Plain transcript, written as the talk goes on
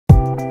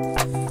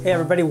Hey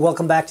everybody,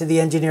 welcome back to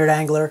The Engineered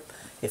Angler.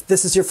 If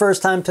this is your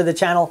first time to the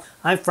channel,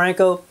 I'm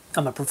Franco.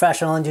 I'm a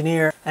professional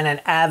engineer and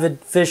an avid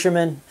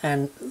fisherman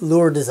and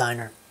lure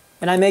designer.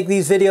 And I make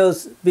these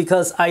videos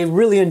because I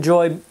really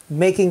enjoy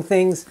making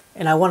things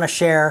and I want to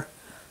share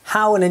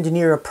how an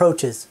engineer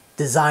approaches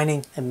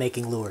designing and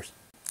making lures.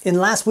 In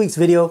last week's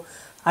video,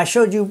 I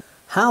showed you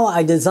how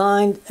I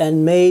designed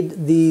and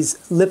made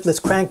these lipless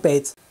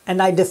crankbaits,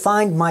 and I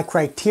defined my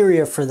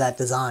criteria for that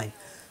design.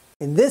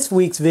 In this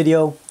week's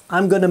video,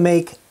 I'm going to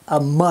make a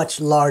much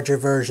larger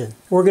version.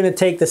 We're going to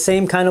take the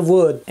same kind of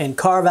wood and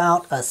carve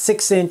out a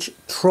 6-inch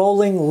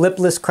trolling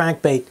lipless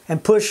crankbait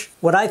and push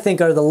what I think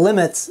are the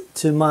limits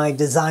to my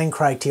design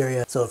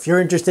criteria. So if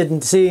you're interested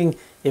in seeing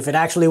if it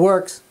actually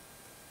works,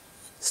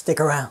 stick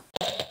around.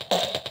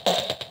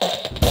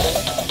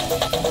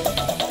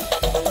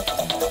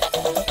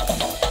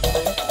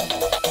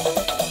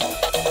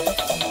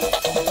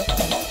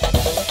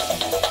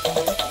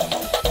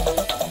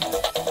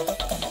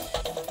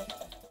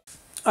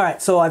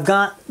 Alright, so I've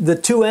got the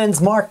two ends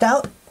marked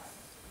out,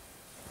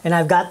 and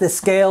I've got this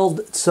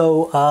scaled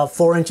so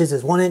 4 inches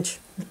is 1 inch.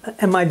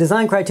 And my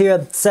design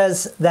criteria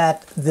says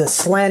that the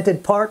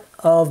slanted part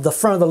of the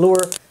front of the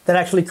lure that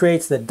actually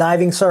creates the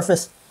diving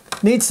surface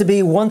needs to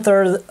be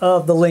 1/3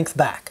 of the length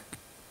back.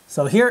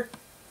 So here,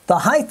 the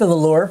height of the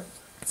lure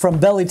from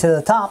belly to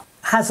the top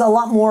has a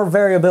lot more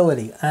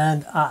variability,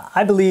 and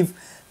I believe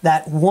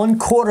that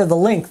 1/4 of the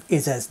length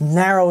is as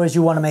narrow as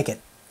you want to make it.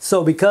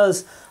 So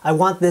because I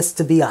want this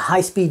to be a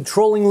high-speed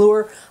trolling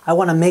lure, I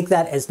want to make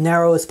that as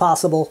narrow as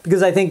possible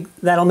because I think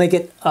that'll make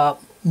it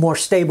more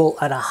stable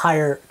at a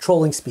higher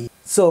trolling speed.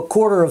 So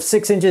 1/4 of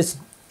 6 inches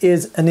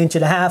is 1.5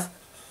 inches.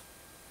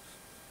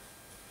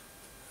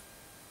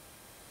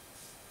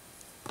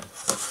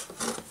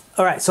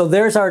 All right, so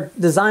there's our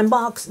design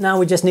box. Now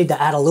we just need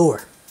to add a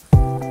lure.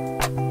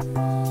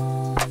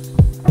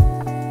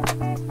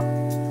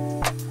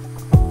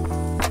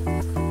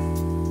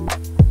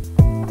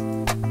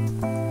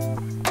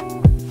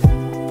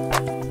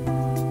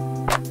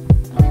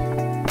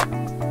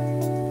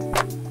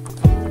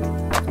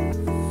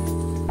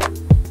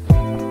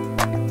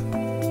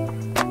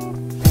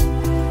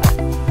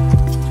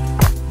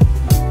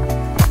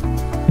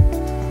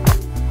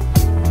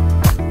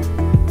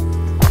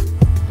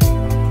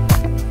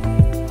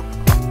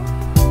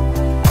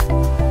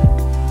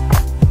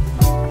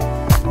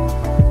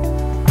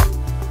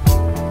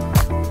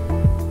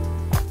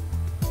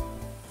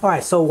 All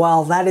right, so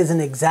while that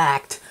isn't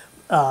exact,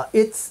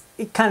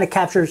 it kind of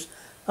captures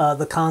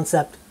the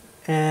concept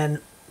and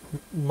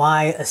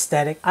my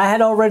aesthetic. I had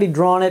already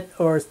drawn it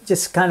or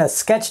just kind of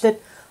sketched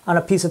it on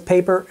a piece of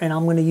paper, and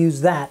I'm going to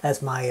use that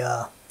as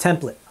my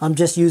template. I'm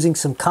just using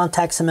some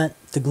contact cement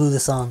to glue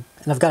this on,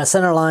 and I've got a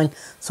center line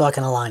so I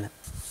can align it.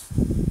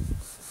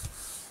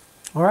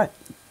 All right,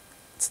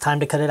 it's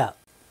time to cut it out.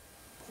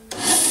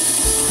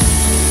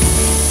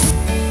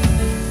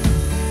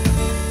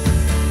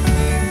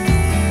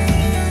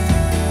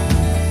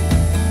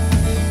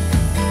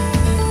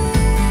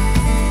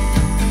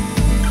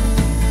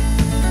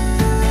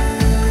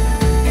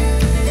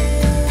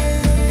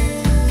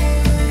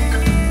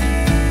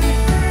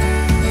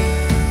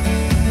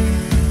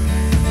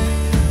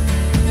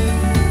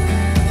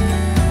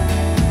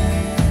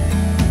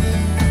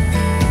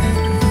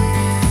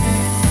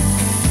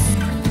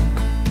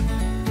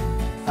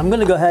 I'm going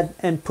to go ahead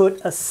and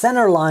put a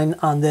center line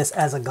on this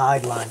as a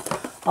guideline.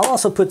 I'll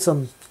also put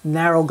some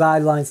narrow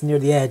guidelines near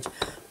the edge,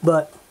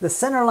 but the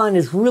center line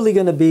is really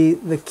going to be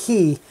the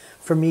key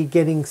for me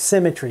getting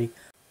symmetry.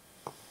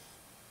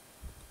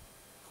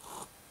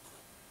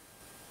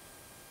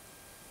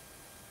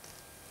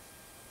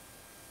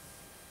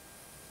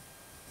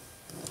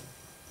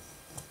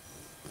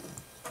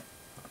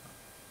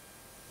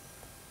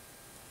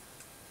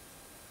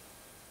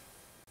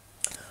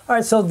 All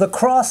right, so the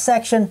cross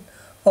section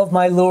of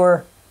my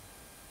lure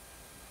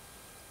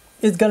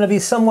is going to be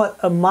somewhat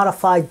a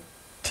modified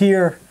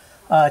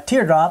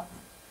teardrop,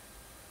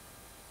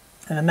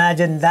 and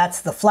imagine that's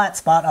the flat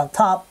spot on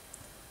top.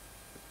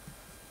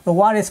 The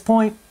widest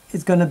point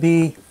is going to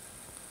be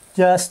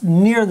just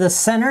near the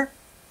center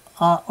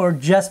or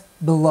just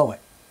below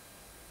it.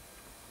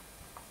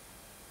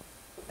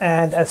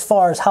 And as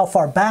far as how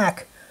far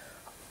back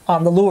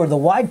on the lure, the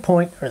wide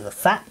point or the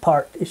fat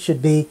part, it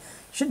should be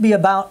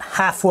about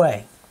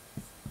halfway.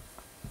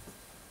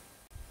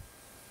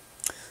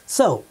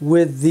 So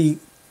with the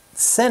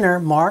center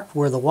marked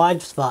where the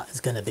wide spot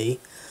is going to be,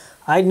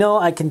 I know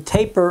I can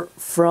taper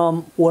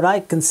from what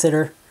I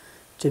consider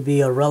to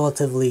be a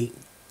relatively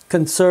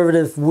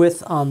conservative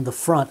width on the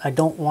front. I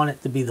don't want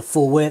it to be the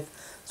full width,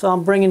 so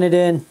I'm bringing it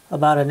in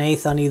about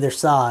 1/8 on either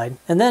side.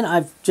 And then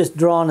I've just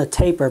drawn a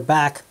taper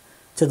back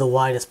to the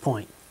widest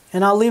point.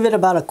 And I'll leave it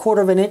about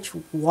 1/4 inch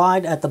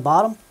wide at the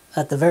bottom,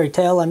 at the very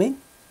tail I mean.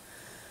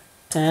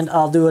 And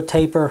I'll do a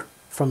taper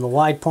from the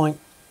wide point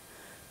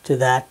to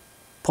that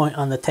point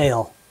on the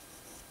tail.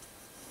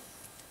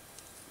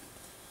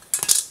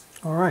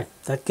 All right,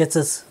 that gets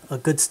us a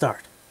good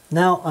start.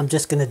 Now I'm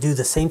just going to do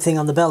the same thing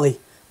on the belly,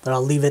 but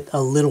I'll leave it a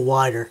little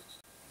wider.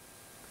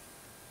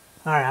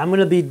 All right, I'm going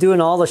to be doing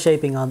all the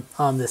shaping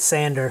on this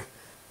sander.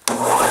 All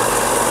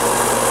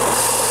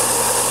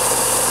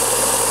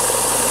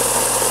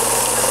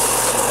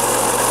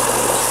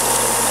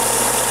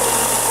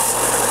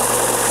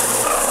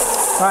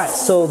right,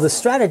 so the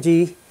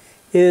strategy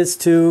is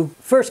to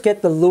first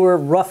get the lure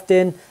roughed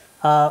in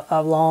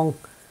along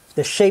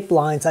the shape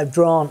lines I've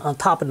drawn on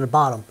top and the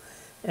bottom.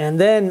 And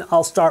then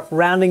I'll start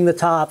rounding the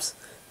tops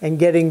and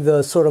getting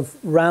the sort of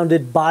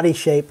rounded body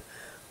shape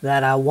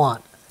that I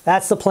want.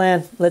 That's the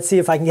plan. Let's see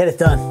if I can get it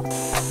done.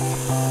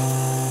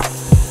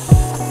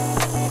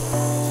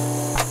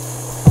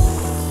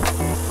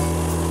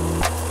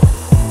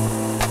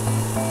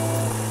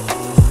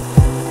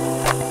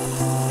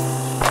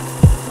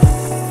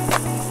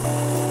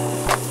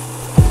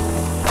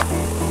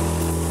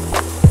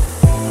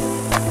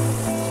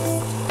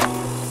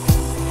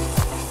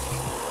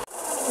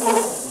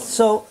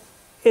 So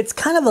it's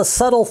kind of a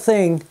subtle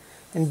thing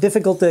and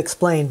difficult to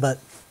explain, but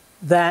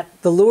that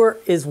the lure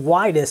is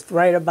widest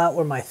right about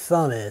where my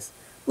thumb is,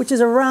 which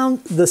is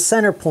around the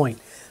center point,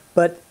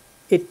 but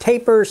it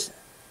tapers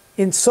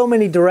in so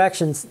many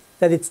directions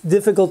that it's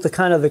difficult to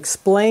kind of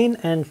explain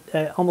and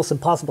almost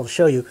impossible to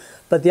show you.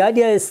 But the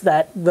idea is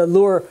that the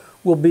lure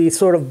will be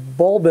sort of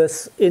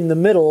bulbous in the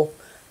middle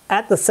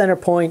at the center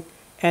point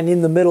and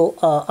in the middle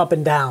up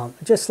and down,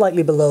 just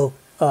slightly below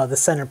the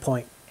center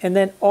point. And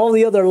then all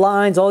the other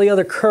lines, all the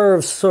other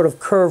curves sort of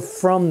curve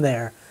from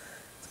there.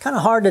 Kind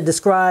of hard to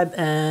describe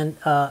and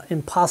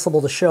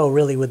impossible to show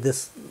really with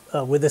this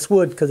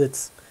wood because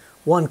it's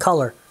one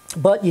color.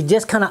 But you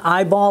just kind of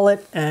eyeball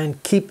it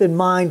and keep in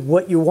mind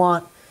what you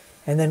want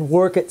and then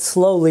work it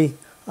slowly,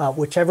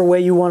 whichever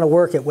way you want to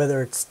work it,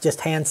 whether it's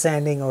just hand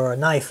sanding or a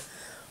knife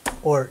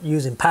or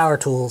using power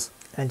tools.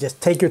 And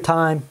just take your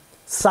time,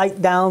 sight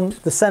down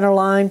the center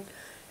line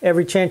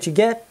every chance you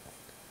get.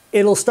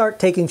 It'll start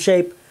taking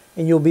shape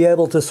and you'll be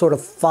able to sort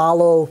of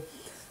follow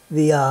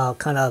the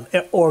kind of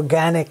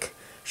organic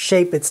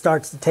shape it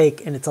starts to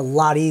take, and it's a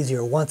lot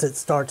easier once it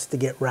starts to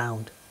get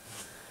round.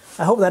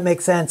 I hope that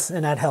makes sense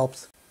and that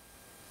helps.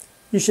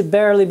 You should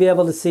barely be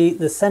able to see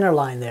the center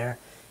line there,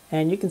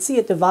 and you can see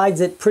it divides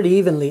it pretty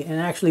evenly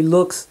and actually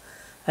looks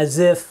as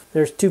if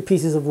there's two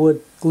pieces of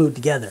wood glued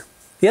together.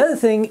 The other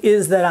thing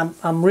is that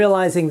I'm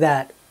realizing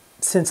that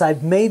since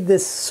I've made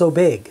this so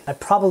big, I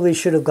probably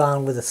should have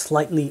gone with a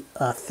slightly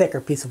thicker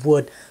piece of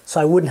wood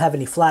so I wouldn't have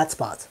any flat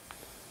spots.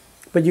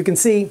 But you can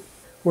see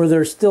where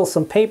there's still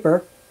some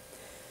paper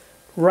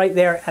right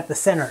there at the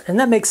center. And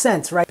that makes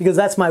sense, right? Because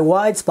that's my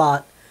wide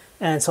spot,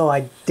 and so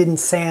I didn't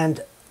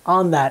sand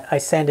on that. I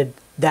sanded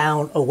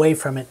down away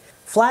from it.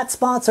 Flat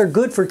spots are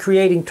good for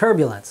creating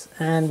turbulence,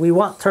 and we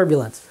want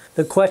turbulence.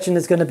 The question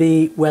is going to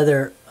be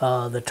whether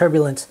the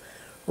turbulence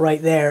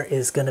right there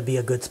is going to be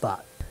a good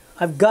spot.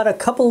 I've got a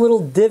couple little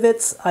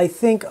divots I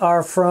think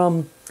are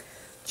from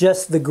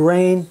just the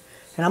grain,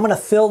 and I'm going to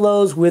fill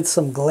those with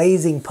some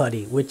glazing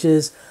putty, which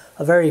is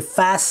a very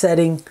fast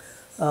setting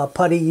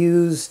putty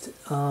used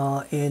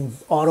in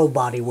auto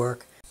body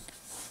work.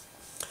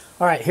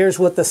 All right, here's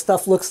what the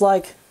stuff looks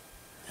like.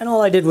 And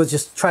all I did was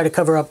just try to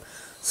cover up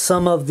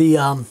some of the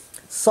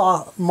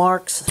saw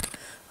marks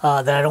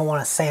that I don't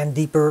want to sand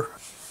deeper.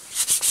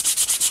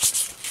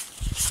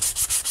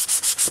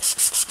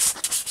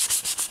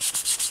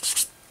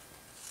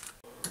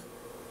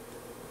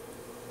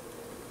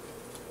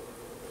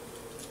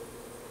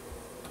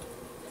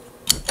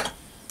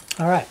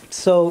 All right,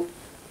 so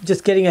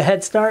just getting a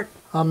head start.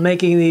 I'm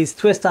making these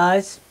twist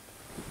eyes,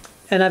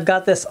 and I've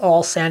got this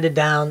all sanded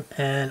down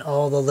and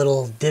all the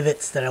little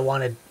divots that I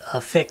wanted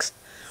fixed.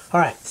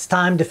 All right, it's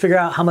time to figure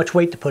out how much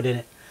weight to put in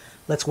it.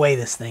 Let's weigh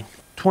this thing.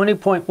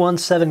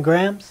 20.17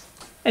 grams.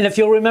 And if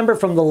you'll remember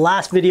from the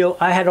last video,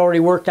 I had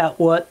already worked out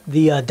what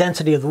the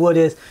density of the wood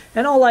is,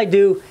 and all I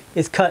do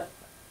is cut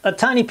a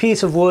tiny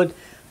piece of wood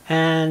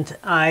and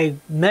I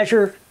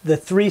measure the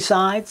three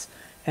sides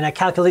and I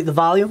calculate the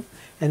volume,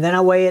 and then I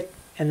weigh it,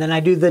 and then I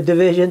do the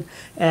division,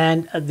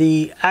 and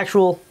the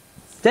actual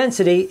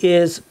density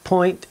is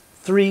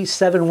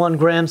 0.371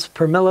 grams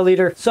per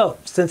milliliter. So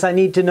since I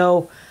need to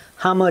know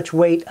how much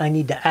weight I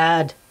need to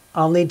add,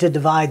 I'll need to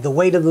divide the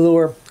weight of the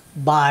lure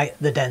by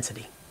the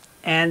density.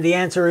 And the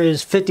answer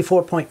is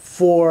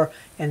 54.4,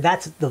 and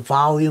that's the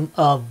volume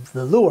of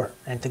the lure.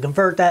 And to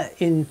convert that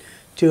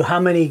into how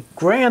many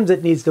grams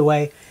it needs to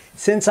weigh,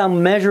 since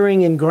I'm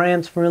measuring in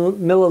grams per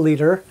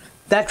milliliter,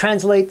 that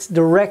translates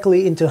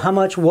directly into how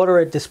much water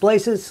it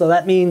displaces. So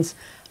that means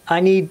I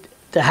need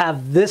to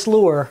have this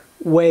lure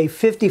weigh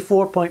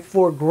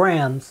 54.4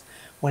 grams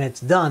when it's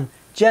done,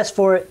 just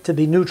for it to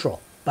be neutral.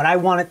 But I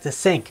want it to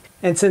sink.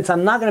 And since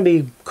I'm not going to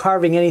be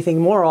carving anything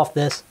more off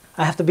this,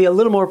 I have to be a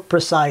little more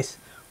precise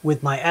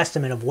with my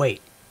estimate of weight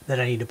that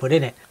I need to put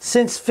in it.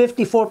 Since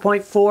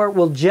 54.4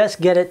 will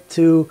just get it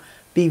to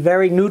be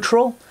very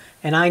neutral,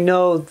 and I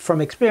know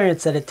from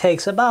experience that it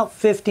takes about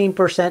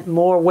 15%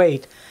 more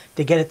weight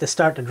to get it to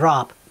start to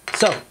drop.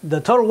 So the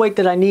total weight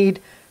that I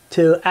need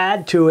to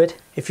add to it,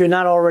 if you're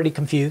not already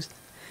confused,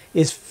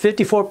 is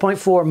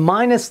 54.4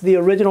 minus the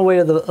original weight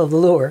of the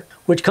lure,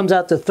 which comes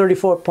out to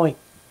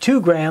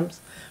 34.2 grams.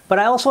 But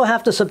I also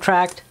have to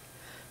subtract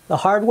the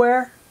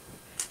hardware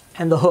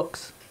and the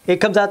hooks. It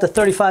comes out to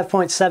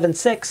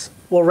 35.76.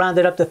 We'll round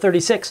it up to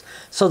 36.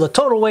 So the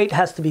total weight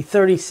has to be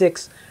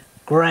 36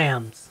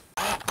 grams.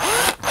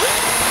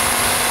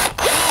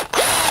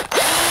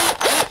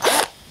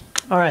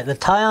 All right, the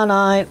tie-on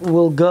eye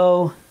will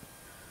go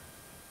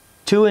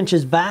 2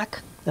 inches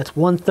back. That's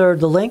 1/3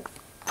 the length.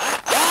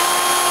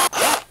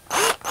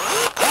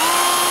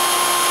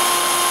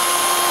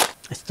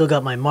 I still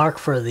got my mark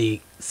for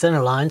the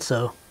center line,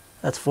 so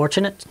that's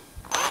fortunate.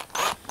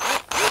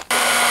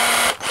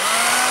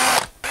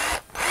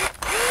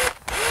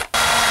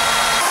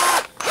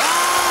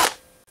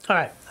 All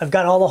right, I've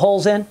got all the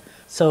holes in.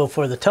 So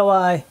for the toe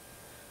eye,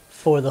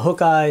 for the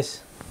hook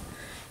eyes,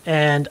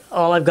 and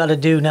all I've got to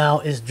do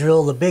now is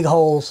drill the big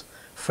holes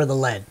for the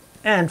lead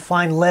and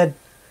find lead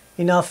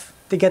enough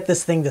to get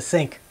this thing to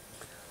sink.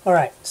 All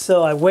right,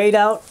 so I weighed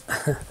out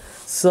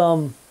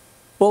some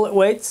bullet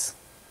weights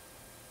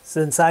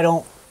since I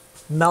don't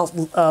melt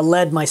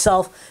lead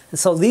myself. And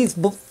so these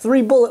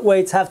 3 bullet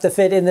weights have to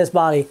fit in this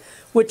body,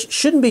 which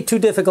shouldn't be too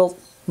difficult.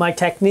 My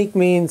technique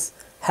means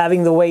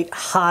having the weight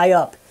high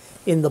up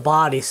in the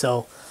body.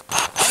 So,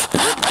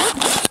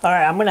 all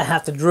right, I'm gonna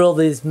have to drill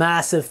these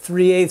massive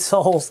 3/8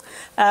 holes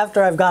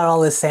after I've got all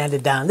this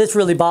sanded down. This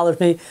really bothers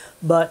me,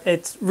 but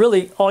it's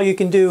really all you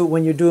can do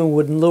when you're doing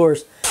wooden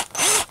lures.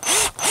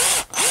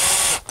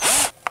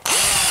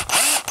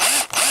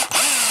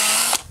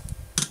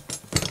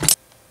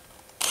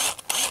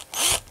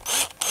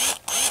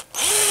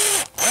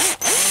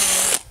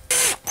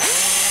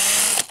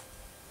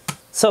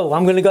 So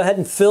I'm going to go ahead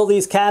and fill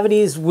these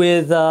cavities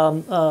with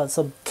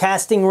some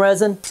casting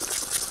resin.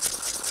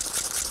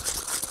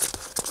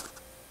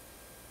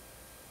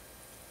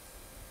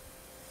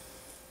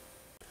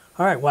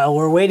 All right, while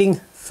we're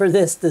waiting for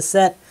this to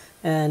set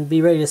and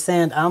be ready to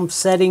sand, I'm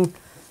setting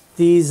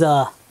these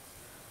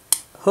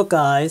hook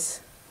eyes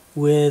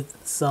with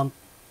some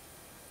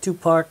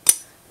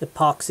 2-part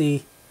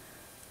epoxy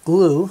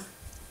glue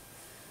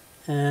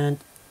and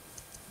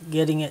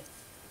getting it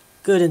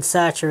good and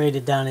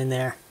saturated down in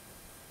there.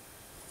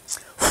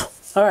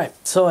 All right,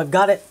 so I've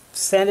got it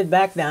sanded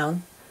back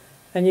down,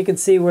 and you can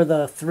see where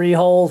the 3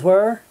 holes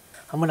were.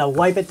 I'm going to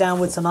wipe it down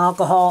with some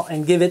alcohol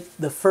and give it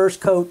the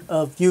first coat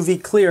of UV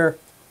clear.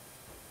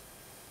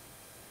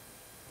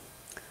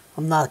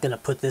 I'm not going to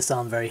put this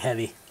on very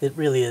heavy. It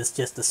really is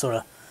just to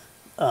sort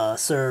of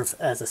serve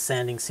as a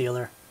sanding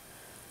sealer.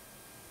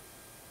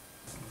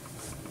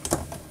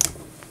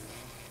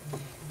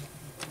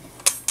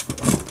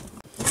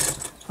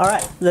 All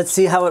right, let's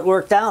see how it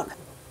worked out.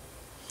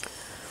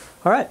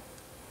 All right.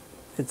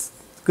 It's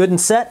good and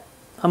set.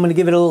 I'm going to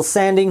give it a little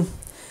sanding,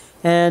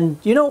 and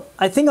you know,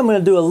 I think I'm going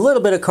to do a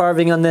little bit of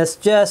carving on this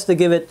just to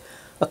give it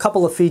a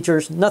couple of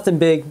features. Nothing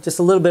big, just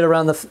a little bit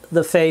around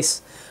the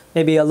face,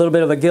 maybe a little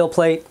bit of a gill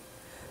plate,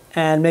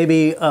 and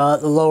maybe the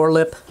lower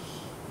lip.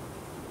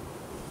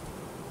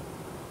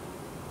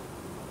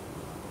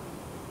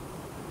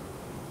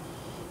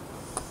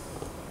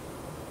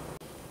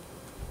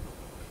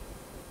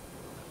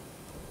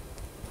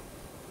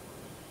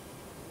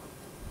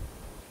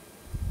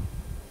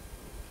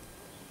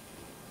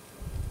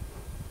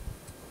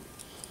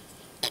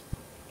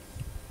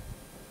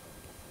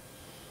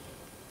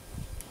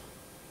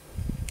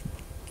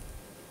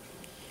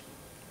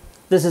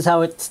 This is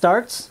how it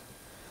starts,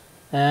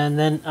 and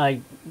then I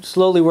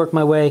slowly work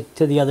my way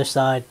to the other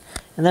side,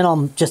 and then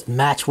I'll just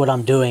match what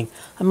I'm doing.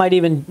 I might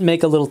even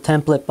make a little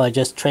template by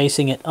just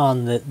tracing it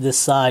on this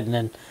side and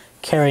then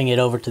carrying it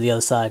over to the other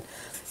side.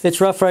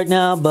 It's rough right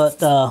now,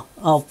 but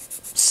I'll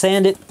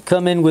sand it,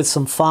 come in with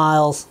some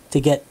files to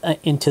get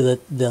into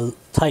the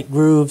tight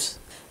grooves,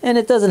 and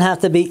it doesn't have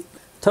to be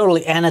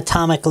totally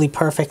anatomically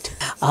perfect.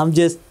 I'm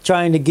just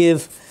trying to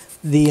give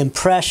the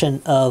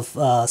impression of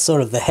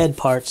sort of the head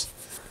parts.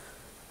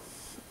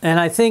 And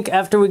I think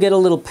after we get a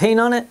little paint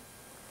on it,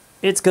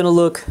 it's gonna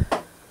look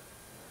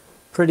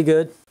pretty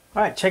good.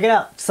 All right, check it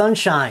out,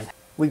 sunshine.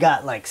 We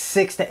got like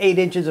 6 to 8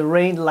 inches of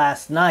rain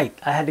last night.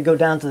 I had to go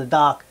down to the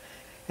dock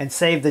and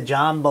save the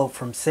John boat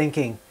from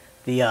sinking.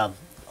 The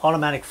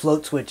automatic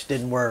float switch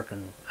didn't work.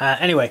 And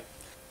anyway,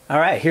 all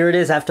right, here it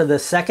is after the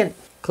second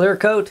clear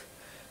coat,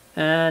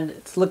 and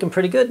it's looking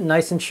pretty good,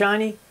 nice and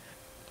shiny.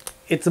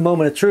 It's a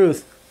moment of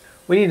truth.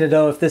 We need to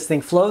know if this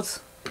thing floats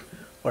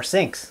or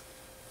sinks.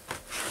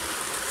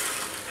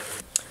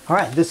 All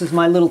right, this is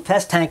my little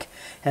test tank,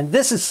 and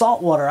this is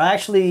salt water. I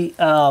actually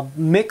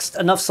mixed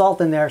enough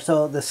salt in there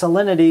so the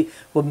salinity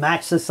would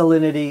match the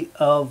salinity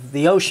of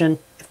the ocean.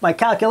 If my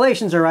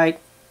calculations are right,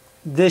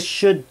 this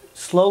should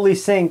slowly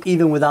sink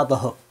even without the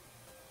hook.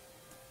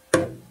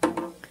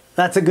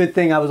 That's a good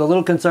thing. I was a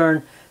little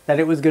concerned that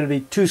it was going to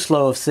be too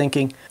slow of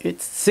sinking. It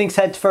sinks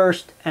head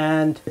first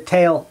and the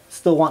tail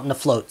still wanting to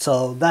float,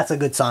 so that's a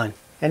good sign.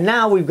 And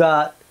now we've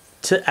got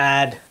to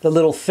add the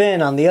little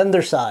fin on the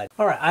underside.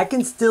 All right, I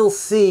can still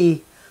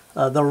see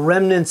the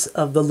remnants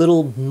of the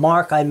little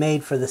mark I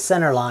made for the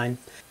center line.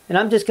 And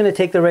I'm just gonna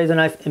take the razor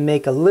knife and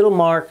make a little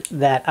mark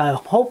that I'm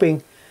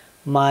hoping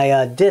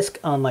my disc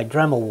on my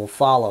Dremel will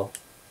follow.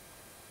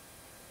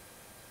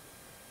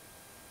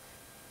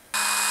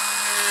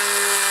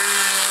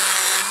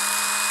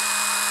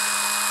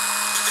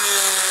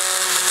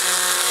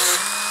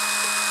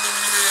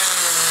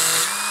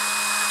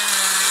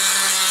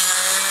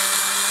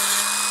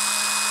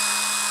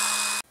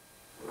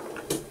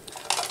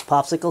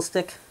 popsicle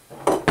stick.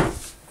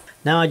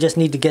 Now I just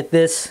need to get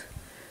this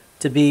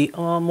to be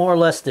more or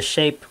less the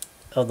shape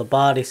of the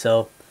body,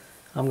 so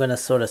I'm going to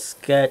sort of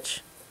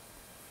sketch.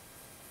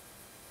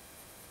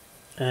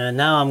 And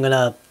now I'm going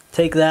to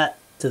take that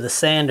to the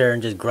sander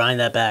and just grind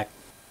that back.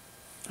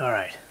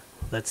 Alright,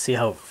 let's see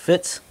how it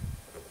fits.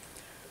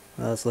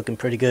 Well, it's looking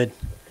pretty good.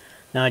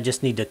 Now I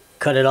just need to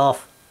cut it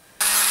off.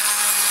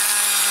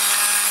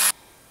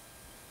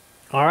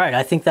 Alright,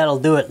 I think that'll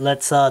do it.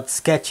 Let's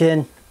sketch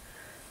in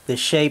the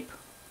shape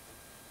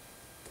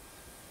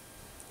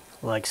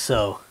like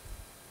so.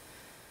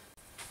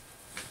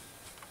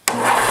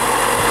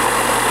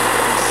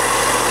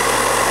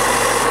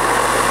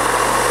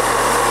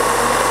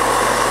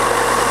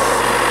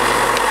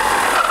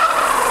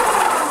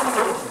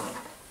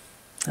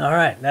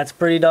 Alright, that's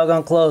pretty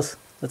doggone close.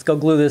 Let's go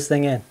glue this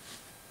thing in.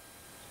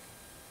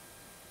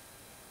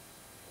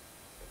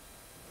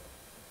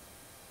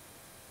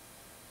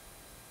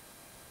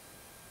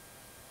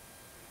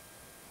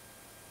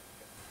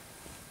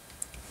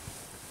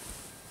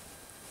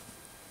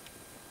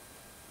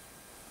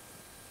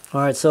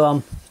 Alright, so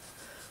I'm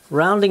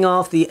rounding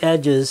off the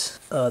edges.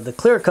 The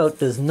clear coat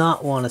does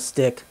not want to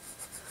stick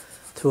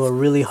to a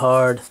really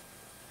hard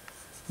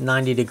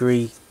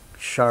 90-degree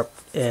sharp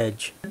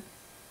edge.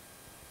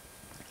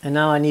 And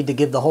now I need to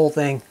give the whole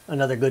thing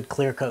another good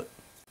clear coat.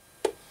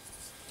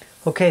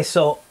 Okay,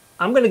 so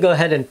I'm going to go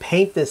ahead and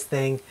paint this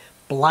thing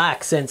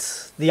black,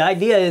 since the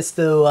idea is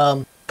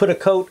to put a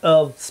coat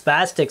of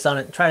spastics on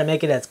it and try to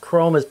make it as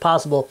chrome as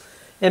possible.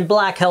 And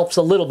black helps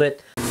a little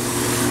bit.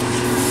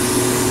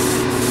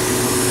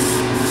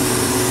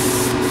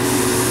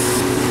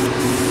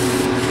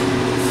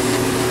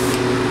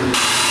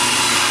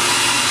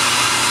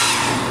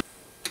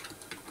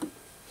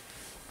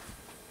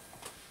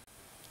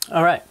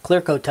 All right,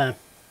 clear coat time.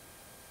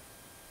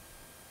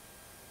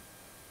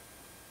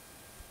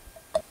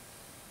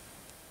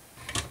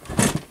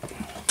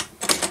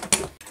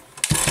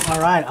 All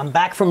right, I'm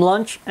back from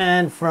lunch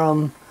and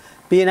from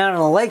being out on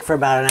the lake for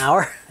about an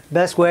hour.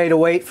 Best way to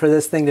wait for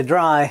this thing to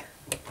dry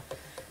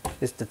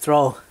is to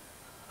throw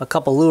a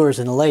couple lures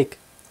in the lake.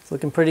 It's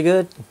looking pretty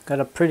good.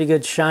 Got a pretty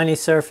good shiny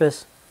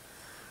surface.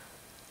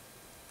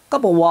 A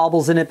couple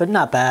wobbles in it, but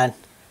not bad.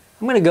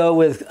 I'm gonna go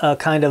with a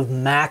kind of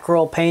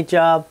mackerel paint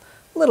job.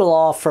 A little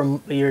off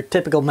from your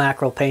typical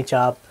mackerel paint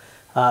job,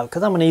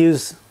 because I'm going to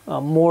use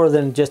more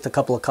than just a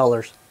couple of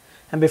colors.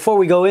 And before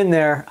we go in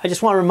there, I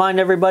just want to remind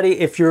everybody,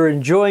 if you're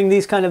enjoying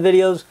these kind of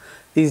videos,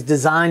 these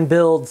design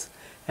builds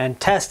and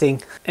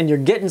testing, and you're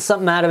getting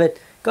something out of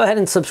it, go ahead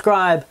and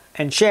subscribe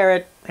and share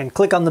it and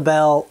click on the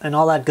bell and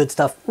all that good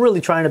stuff. Really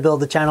trying to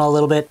build the channel a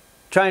little bit,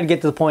 trying to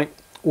get to the point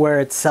where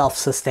it's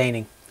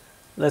self-sustaining.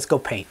 Let's go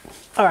paint.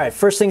 All right,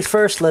 first things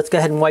first, let's go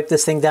ahead and wipe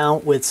this thing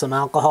down with some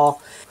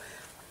alcohol.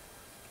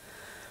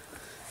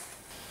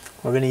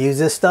 We're going to use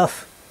this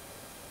stuff.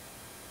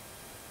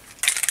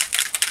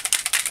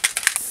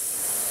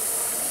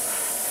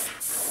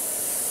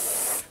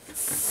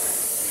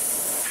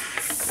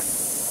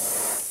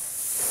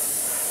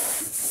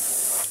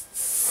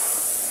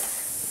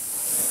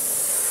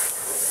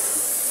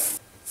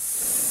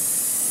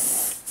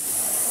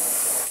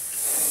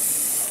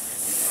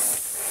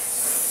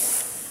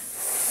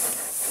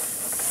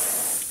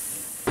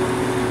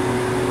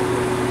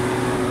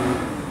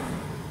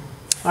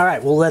 All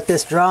right, we'll let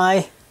this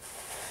dry.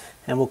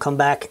 And we'll come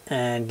back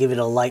and give it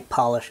a light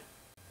polish.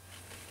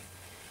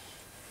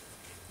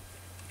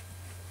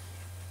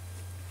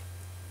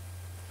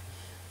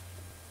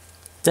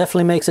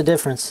 Definitely makes a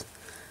difference.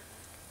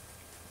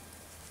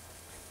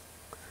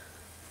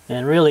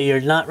 And really, you're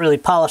not really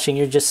polishing,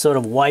 you're just sort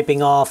of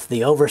wiping off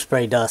the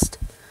overspray dust.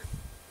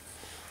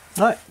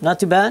 All right, not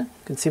too bad.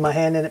 You can see my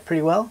hand in it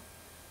pretty well.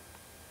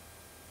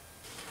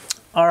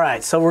 All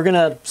right, so we're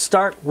gonna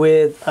start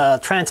with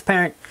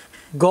transparent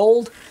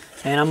gold.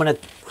 And I'm going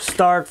to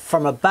start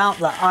from about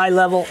the eye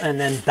level and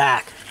then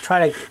back.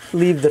 Try to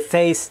leave the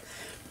face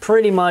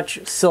pretty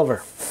much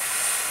silver.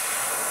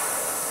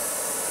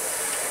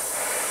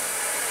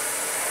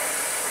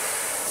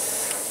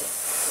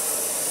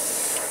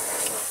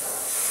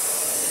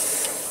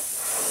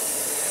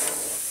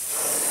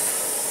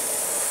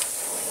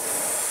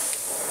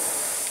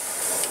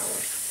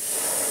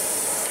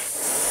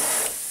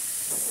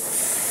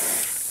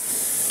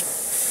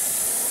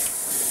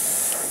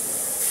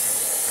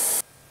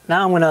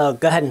 Now I'm going to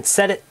go ahead and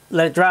set it,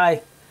 let it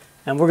dry,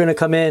 and we're going to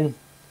come in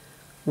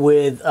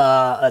with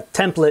a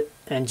template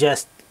and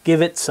just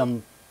give it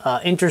some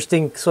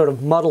interesting sort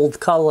of muddled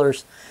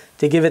colors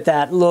to give it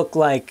that look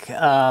like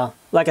an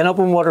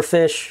open water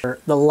fish.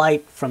 The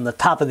light from the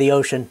top of the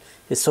ocean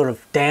is sort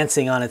of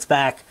dancing on its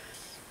back.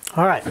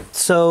 All right,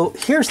 so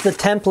here's the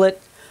template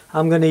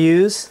I'm going to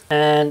use,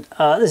 and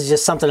this is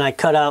just something I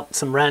cut out,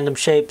 some random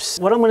shapes.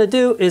 What I'm going to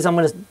do is I'm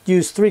going to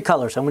use three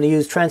colors. I'm going to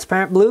use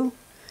transparent blue,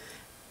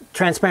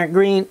 transparent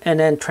green,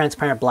 and then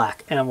transparent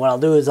black. And what I'll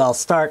do is I'll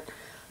start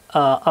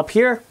up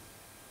here,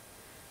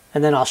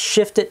 and then I'll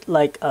shift it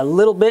like a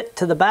little bit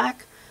to the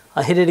back.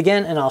 I'll hit it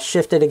again, and I'll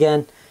shift it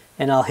again,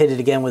 and I'll hit it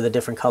again with a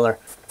different color.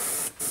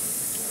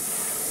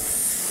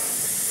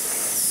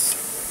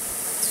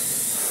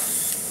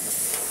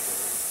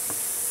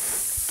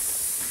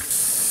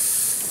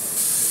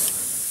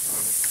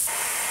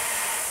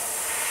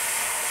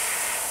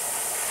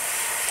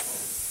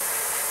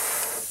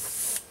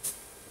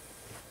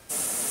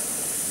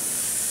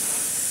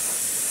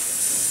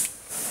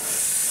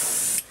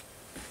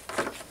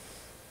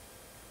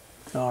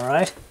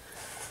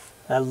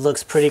 That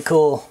looks pretty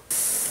cool.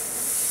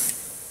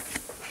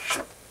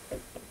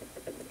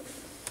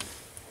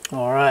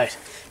 All right,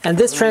 and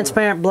this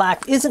transparent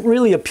black isn't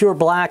really a pure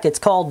black. It's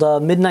called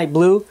midnight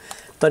blue,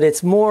 but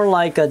it's more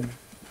like a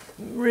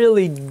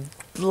really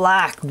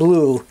black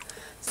blue.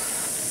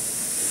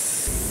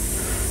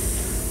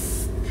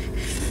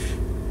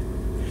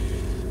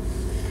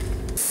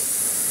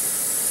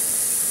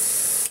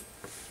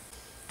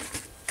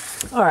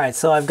 All right,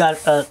 so I've got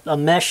a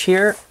mesh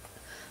here,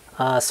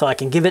 so I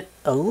can give it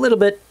a little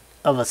bit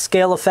of a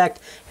scale effect,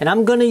 and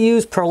I'm going to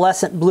use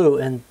pearlescent blue,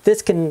 and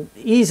this can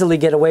easily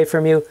get away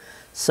from you,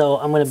 so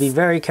I'm going to be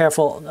very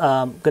careful.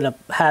 I'm going to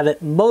have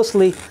it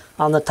mostly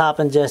on the top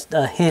and just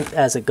a hint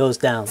as it goes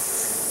down.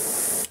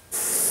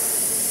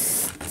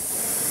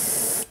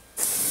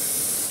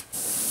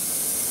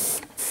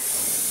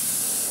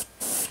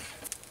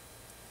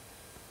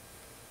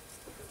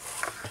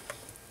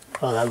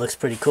 Oh, that looks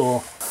pretty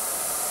cool.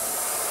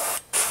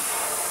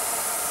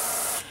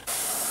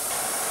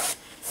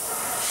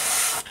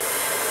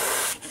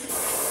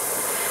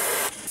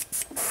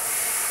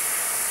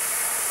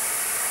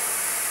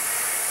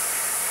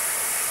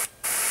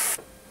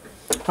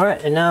 All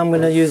right, and now I'm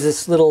going to use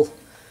this little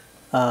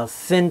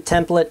fin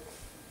template,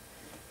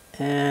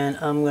 and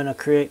I'm going to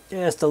create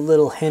just a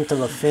little hint of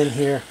a fin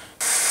here.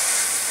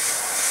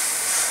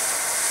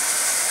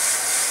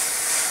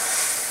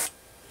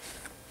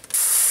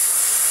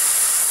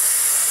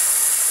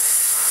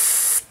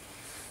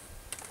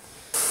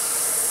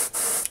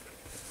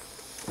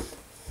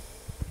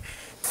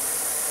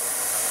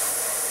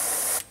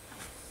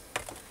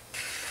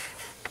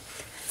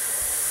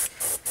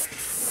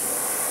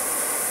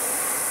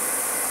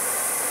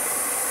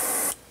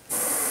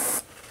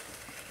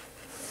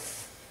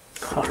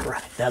 All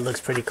right, that looks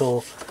pretty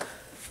cool.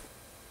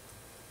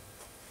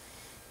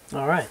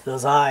 All right,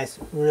 those eyes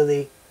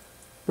really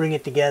bring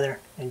it together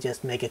and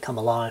just make it come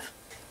alive.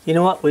 You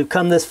know what, we've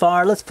come this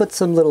far, let's put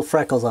some little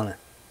freckles on it.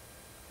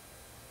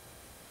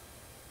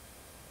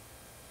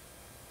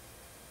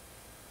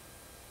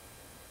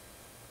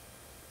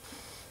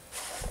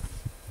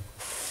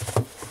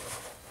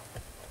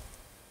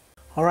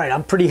 All right,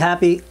 I'm pretty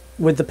happy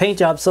with the paint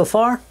job so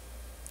far.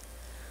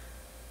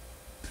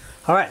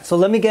 All right, so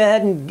let me go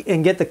ahead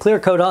and get the clear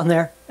coat on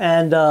there,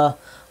 and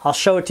I'll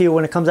show it to you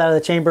when it comes out of the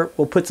chamber.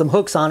 We'll put some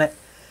hooks on it,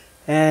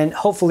 and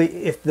hopefully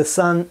if the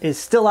sun is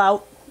still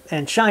out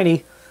and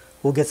shiny,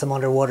 we'll get some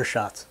underwater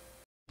shots.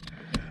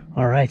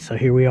 All right, so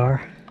here we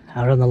are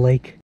out on the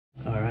lake.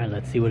 All right,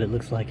 let's see what it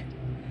looks like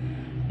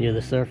near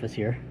the surface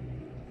here.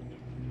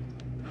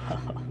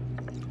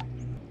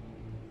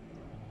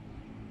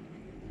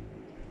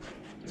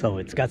 So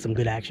it's got some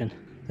good action.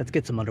 Let's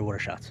get some underwater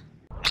shots.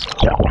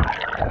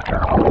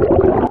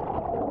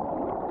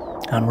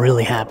 I'm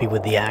really happy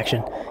with the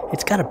action.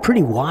 It's got a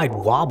pretty wide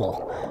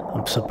wobble.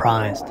 I'm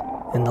surprised.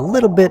 And a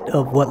little bit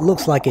of what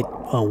looks like it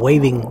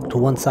waving to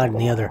one side and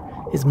the other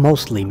is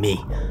mostly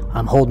me.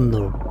 I'm holding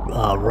the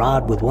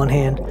rod with one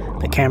hand,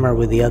 the camera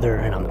with the other,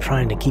 and I'm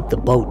trying to keep the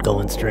boat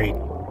going straight.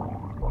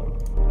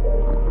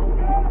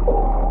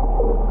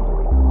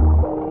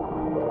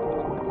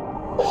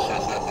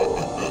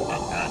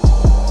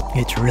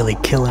 It's really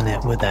killing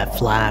it with that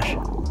flash.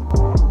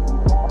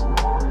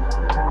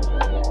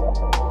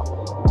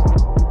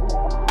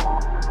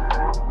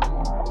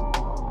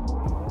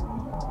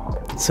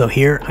 So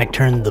here I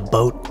turned the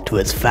boat to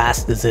as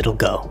fast as it'll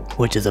go,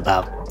 which is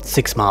about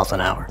 6 miles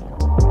an hour.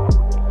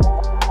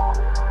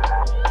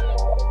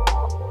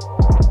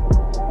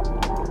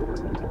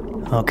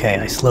 Okay,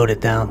 I slowed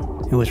it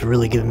down. It was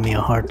really giving me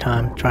a hard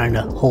time trying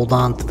to hold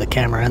on to the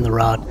camera and the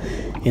rod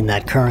in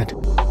that current.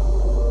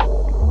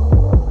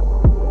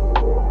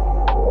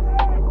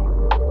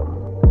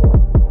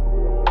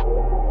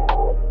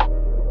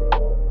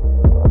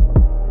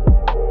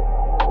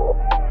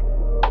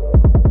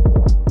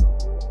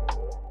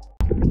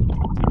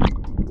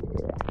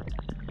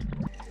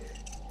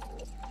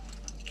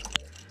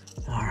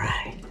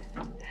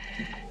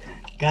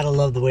 Gotta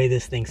love the way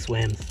this thing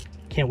swims.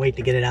 Can't wait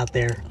to get it out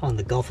there on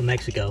the Gulf of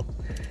Mexico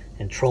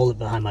and troll it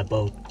behind my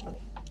boat.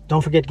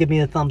 Don't forget to give me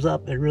a thumbs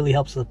up. It really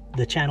helps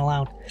the channel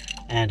out.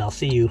 And I'll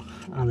see you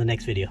on the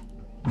next video.